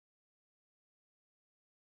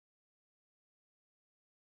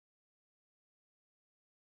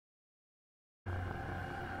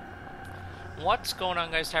What's going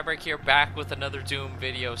on, guys? Tybrek here, back with another Doom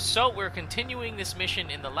video. So we're continuing this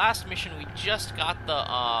mission. In the last mission we just got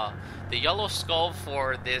the yellow skull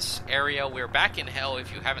for this area. We're back in hell.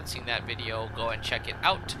 If you haven't seen that video, go and check it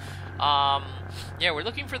out. Yeah, we're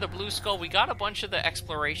looking for the blue skull. We got a bunch of the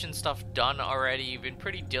exploration stuff done already. You've been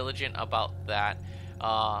pretty diligent about that.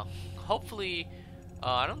 Hopefully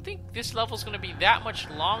I don't think this level's going to be that much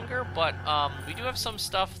longer, but we do have some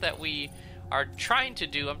stuff that we are trying to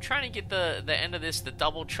do. I'm trying to get the end of this, the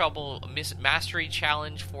Double Trouble Mastery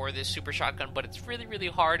Challenge for this Super Shotgun, but it's really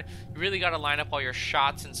hard. You really got to line up all your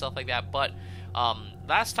shots and stuff like that. But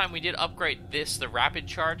last time we did upgrade this, the Rapid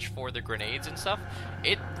Charge for the grenades and stuff.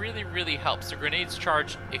 It really helps. The grenades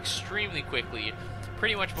charge extremely quickly,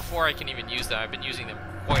 pretty much before I can even use them. I've been using them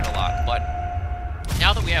quite a lot, but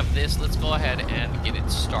now that we have this, let's go ahead and get it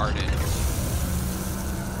started.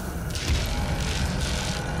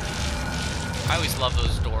 I always love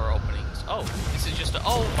those door openings. Oh, this is just a...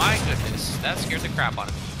 Oh my goodness, that scared the crap out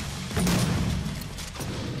of me.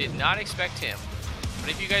 Did not expect him.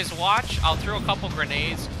 But if you guys watch, I'll throw a couple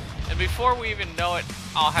grenades, and before we even know it,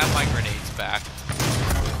 I'll have my grenades back.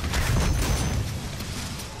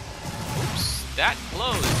 Oops, that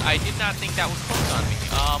closed. I did not think that would close on me.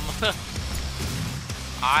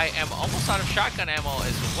 I am almost out of shotgun ammo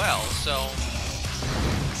as well, so...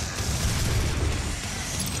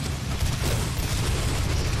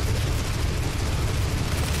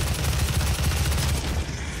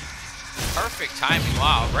 Perfect timing,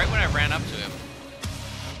 wow, right when I ran up to him.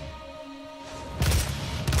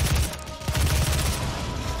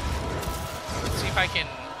 Let's see if I can...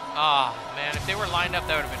 Ah, man, if they were lined up,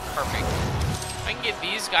 that would have been perfect. If I can get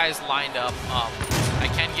these guys lined up, I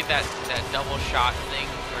can get that double shot thing,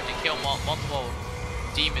 or to kill multiple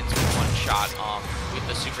demons with one shot with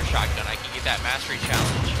the Super Shotgun. I can get that Mastery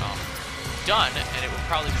Challenge done, and it would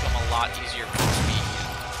probably become a lot easier for me.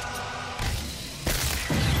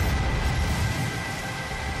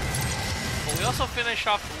 We also finished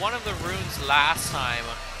off one of the runes last time,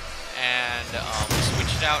 and we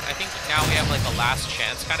switched out. I think now we have like a last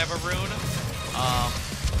chance kind of a rune.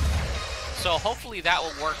 So hopefully that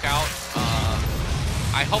will work out.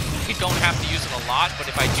 I hope we don't have to use it a lot, but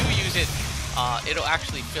if I do use it, it'll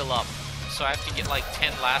actually fill up. So I have to get like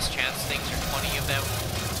 10 last chance things or 20 of them.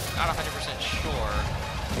 Not 100% sure,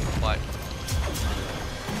 but...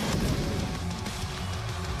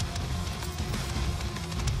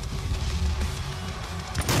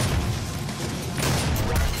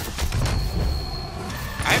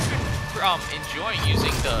 enjoying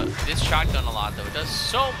using this shotgun a lot, though. It does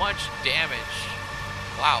so much damage.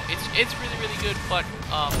 Wow, it's really good, but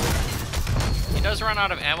it does run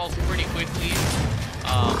out of ammo pretty quickly,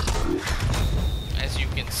 as you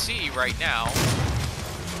can see right now.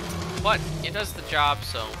 But it does the job,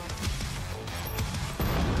 so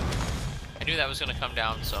I knew that was going to come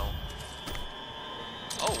down. So,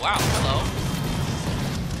 oh wow, hello.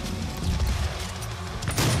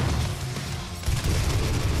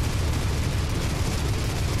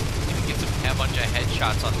 A bunch of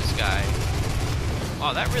headshots on this guy.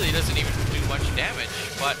 Wow, that really doesn't even do much damage,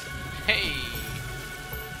 but hey.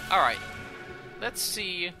 Alright, let's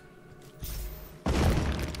see.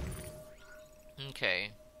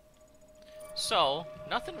 Okay. So,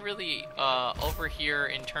 nothing really over here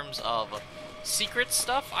in terms of secret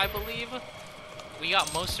stuff, I believe. We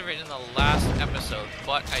got most of it in the last episode,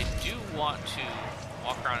 but I do want to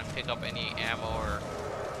walk around and pick up any ammo or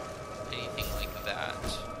anything like that.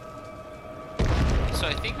 So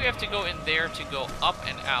I think we have to go in there to go up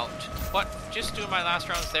and out. But just doing my last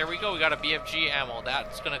rounds, there we go. We got a BFG ammo.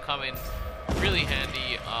 That's going to come in really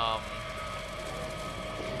handy.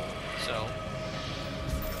 So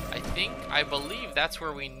I believe that's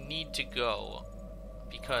where we need to go,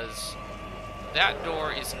 because that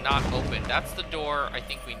door is not open. That's the door I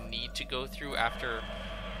think we need to go through after,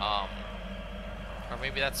 or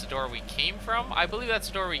maybe that's the door we came from. I believe that's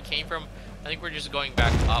the door we came from. I think we're just going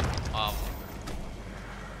back up.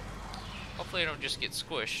 Hopefully I don't just get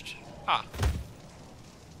squished. Ah.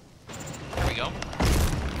 There we go.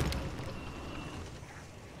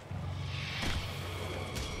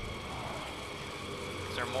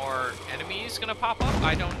 Is there more enemies gonna pop up?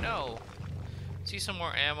 I don't know. See some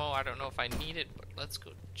more ammo. I don't know if I need it, but let's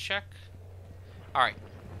go check. Alright.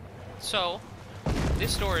 So,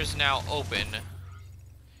 this door is now open.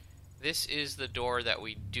 This is the door that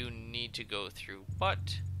we do need to go through,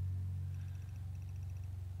 but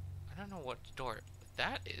I don't know what door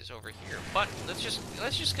that is over here, but let's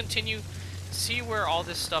just continue, see where all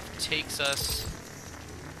this stuff takes us.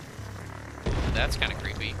 That's kind of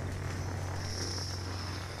creepy.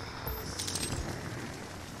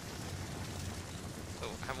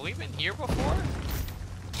 we been here before?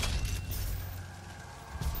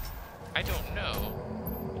 I don't know.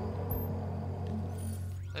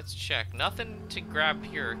 Let's check. Nothing to grab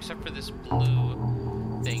here except for this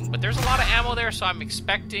blue thing. But there's a lot of ammo there, so I'm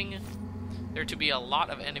expecting there to be a lot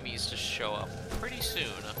of enemies to show up pretty soon.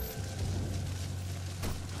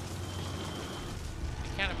 I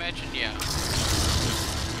can't imagine, yeah.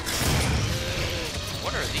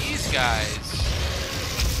 What are these guys?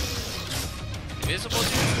 Invisible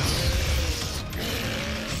dudes?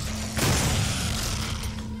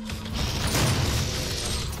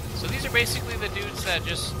 So these are basically the dudes that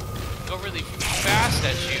just go really fast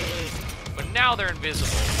at you, but now they're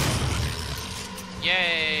invisible.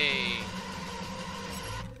 Yay!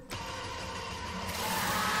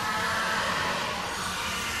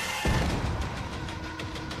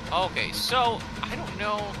 Okay, so I don't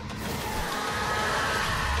know.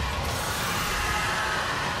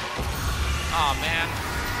 Oh man,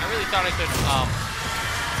 I really thought I could.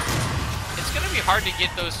 It's gonna be hard to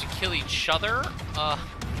get those to kill each other.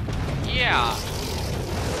 Yeah.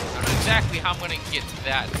 I don't know exactly how I'm gonna get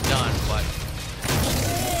that done, but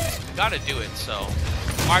gotta do it. So,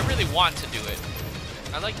 I really want to do it.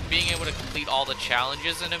 I like being able to complete all the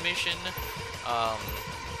challenges in a mission.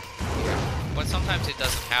 But sometimes it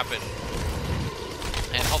doesn't happen.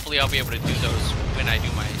 And hopefully I'll be able to do those when I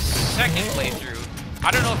do my second playthrough. I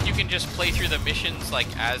don't know if you can just play through the missions like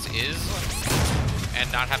as is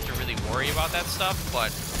and not have to really worry about that stuff,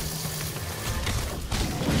 but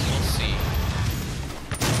we'll see.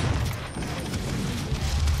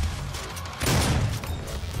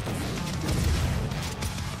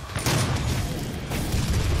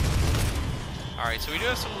 Alright, so we do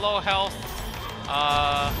have some low health.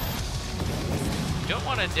 Don't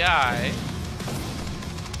want to die.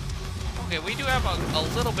 Okay, we do have a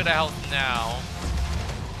little bit of health now.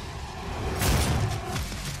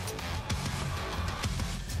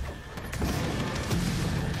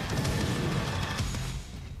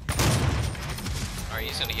 Alright,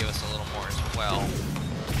 he's gonna give us a little more as well.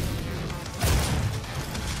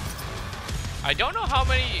 I don't know how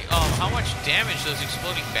much damage those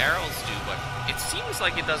exploding barrels do, but it seems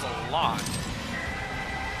like it does a lot.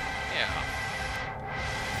 Yeah.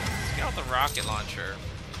 Let's get out the rocket launcher.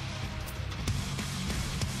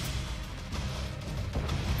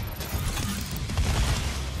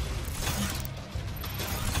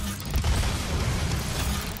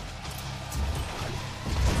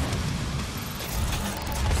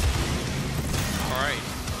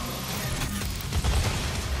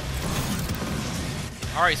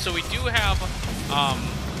 Alright, so we do have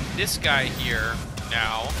this guy here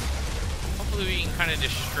now. Hopefully we can kind of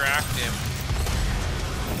distract him.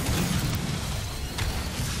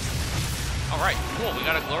 Alright, cool. We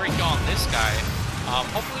got a glory kill on this guy.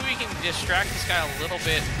 Hopefully we can distract this guy a little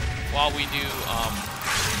bit while we do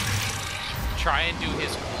try and do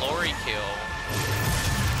his glory kill.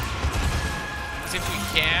 Because if we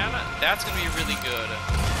can, that's going to be really good.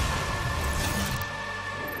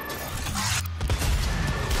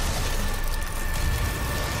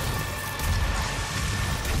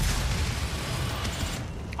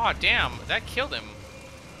 Oh damn, that killed him.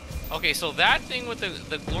 Okay, so that thing with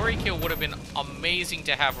the glory kill would have been amazing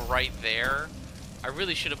to have right there. I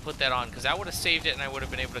really should have put that on, because that would have saved it and I would have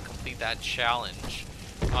been able to complete that challenge.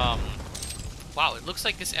 Wow, it looks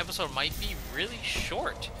like this episode might be really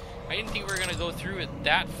short. I didn't think we were going to go through it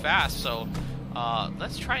that fast, so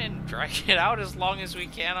let's try and drag it out as long as we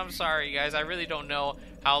can. I'm sorry, guys. I really don't know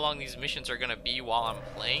how long these missions are going to be while I'm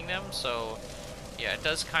playing them, so yeah, it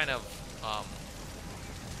does kind of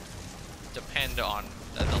depend on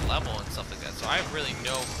the level and stuff like that. So I have really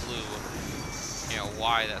no clue, you know,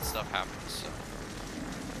 why that stuff happens.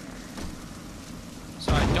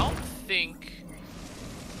 So I don't think...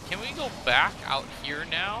 Can we go back out here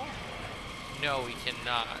now? No, we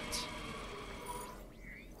cannot.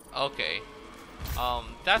 Okay.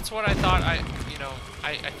 That's what I thought. I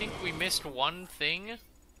think we missed one thing.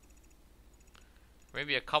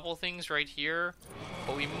 Maybe a couple things right here.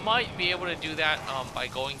 But we might be able to do that by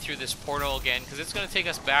going through this portal again, because it's going to take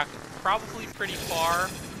us back probably pretty far.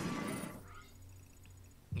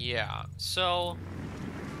 Yeah, so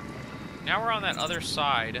now we're on that other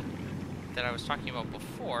side that I was talking about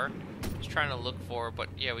before. Just trying to look for, but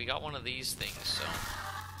yeah, we got one of these things, so.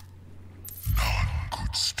 None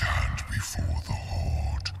could stand before the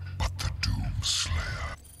Horde, but the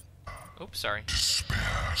Doomslayer. Oops, sorry.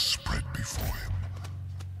 Despair spread before him.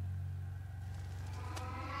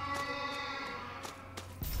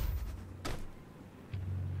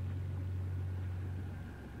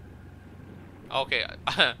 Okay,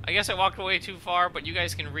 I guess I walked away too far, but you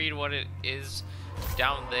guys can read what it is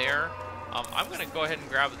down there. I'm gonna go ahead and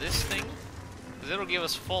grab this thing, because it'll give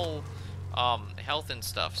us full health and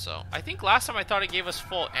stuff. So I think last time I thought it gave us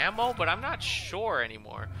full ammo, but I'm not sure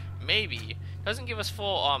anymore. Maybe. It doesn't give us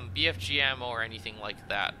full BFG ammo or anything like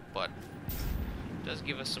that, but it does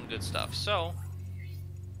give us some good stuff. So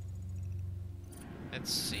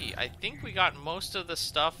let's see. I think we got most of the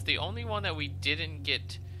stuff. The only one that we didn't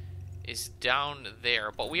get is down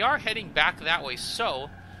there, but we are heading back that way, so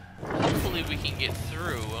hopefully we can get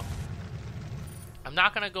through. I'm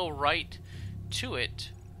not gonna go right to it.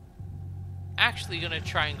 Actually gonna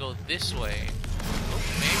try and go this way. Oh,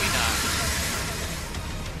 maybe not.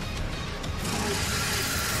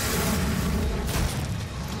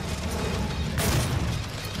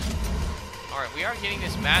 Alright, we are getting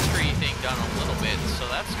this mastery thing done a little bit, so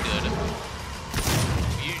that's good.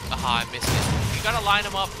 I missed it. You gotta line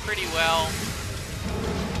them up pretty well.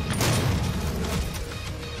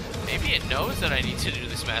 Maybe it knows that I need to do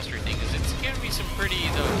this mastery thing, because it's giving me some pretty,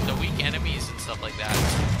 the weak enemies and stuff like that.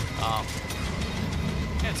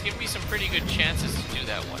 Yeah, it's giving me some pretty good chances to do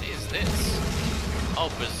that. What is this?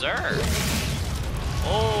 Oh, Berserk.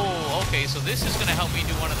 Oh, okay, so this is gonna help me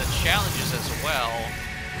do one of the challenges as well.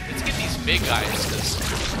 Let's get these big guys, because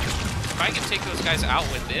if I can take those guys out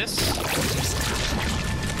with this,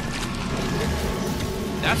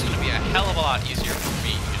 that's going to be a hell of a lot easier for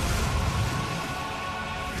me.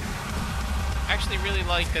 I actually really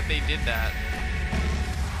like that they did that.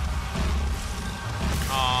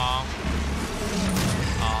 Oh,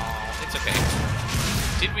 it's okay.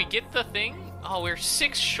 Did we get the thing? Oh, we're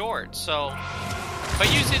 6 short, so if I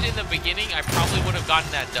used it in the beginning, I probably would have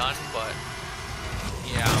gotten that done, but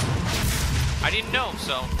yeah, I didn't know,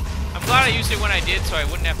 so I'm glad I used it when I did, so I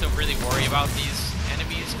wouldn't have to really worry about these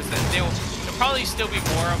enemies, because then there'll probably still be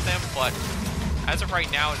more of them, but as of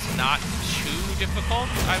right now, it's not too difficult,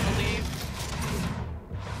 I believe.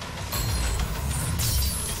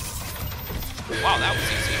 Wow, that was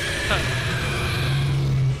easy.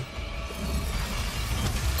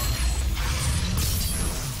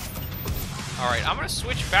 Alright, I'm going to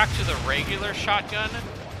switch back to the regular shotgun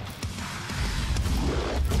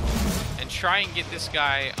and try and get this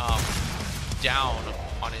guy down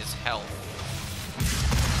on his health.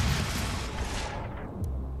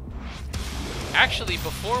 Actually,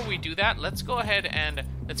 before we do that, let's go ahead and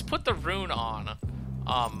let's put the rune on.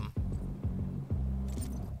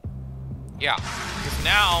 Yeah, because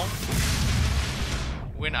now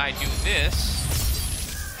when I do this,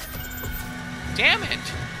 damn it!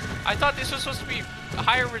 I thought this was supposed to be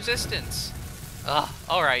higher resistance. Ugh,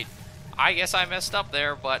 alright. I guess I messed up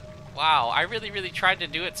there, but wow, I really tried to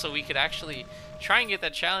do it so we could actually try and get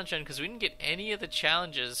that challenge done, because we didn't get any of the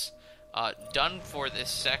challenges done for this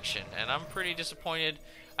section, and I'm pretty disappointed.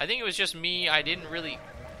 I think it was just me. I didn't really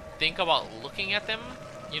think about looking at them,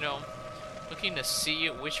 you know, looking to see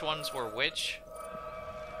which ones were which,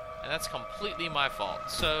 and that's completely my fault.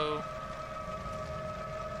 So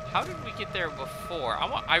how did we get there before?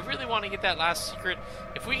 I really want to get that last secret.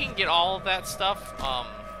 If we can get all of that stuff,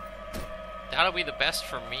 that'll be the best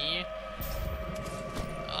for me.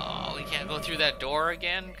 Oh, we can't go through that door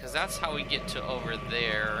again, because that's how we get to over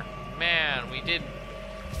there. Man,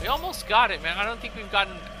 we almost got it, man. I don't think we've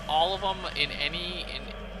gotten all of them in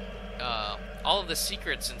all of the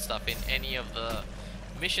secrets and stuff in any of the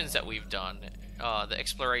missions that we've done, the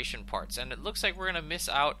exploration parts, and it looks like we're gonna miss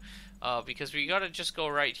out because we gotta just go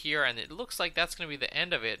right here, and it looks like that's gonna be the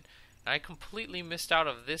end of it. And I completely missed out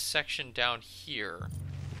of this section down here,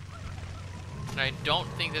 and I don't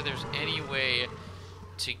think that there's any way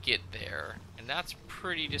to get there, and that's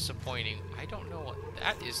pretty disappointing. I don't know what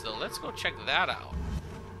that is though. Let's go check that out.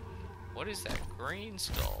 What is that green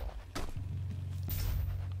skull?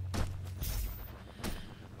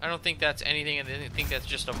 I don't think that's anything. I think that's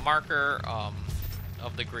just a marker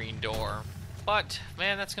of the green door. But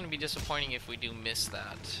man, that's gonna be disappointing if we do miss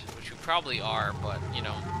that, which we probably are, but you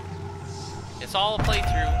know, it's all a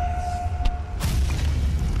playthrough.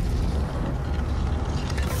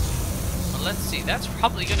 Let's see, that's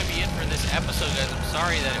probably going to be it for this episode, guys. I'm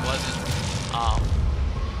sorry that it wasn't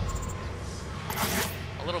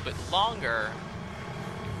a little bit longer.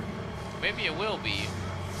 Maybe it will be.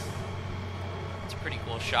 It's a pretty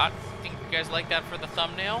cool shot. I think you guys like that for the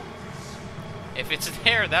thumbnail. If it's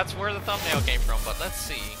there, that's where the thumbnail came from, but let's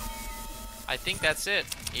see. I think that's it.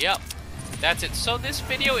 Yep, that's it. So this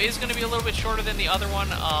video is going to be a little bit shorter than the other one.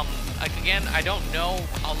 Like, again, I don't know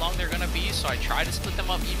how long they're going to be, so I try to split them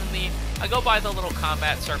up evenly. I go by the little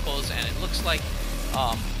combat circles, and it looks like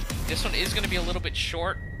this one is going to be a little bit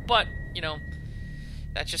short, but, you know,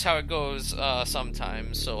 That's just how it goes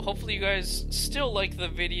sometimes. So hopefully you guys still like the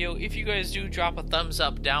video. If you guys do, drop a thumbs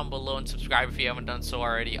up down below and subscribe if you haven't done so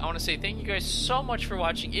already. I want to say thank you guys so much for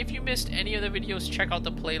watching. If you missed any of the videos, check out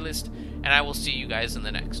the playlist, and I will see you guys in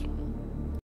the next one.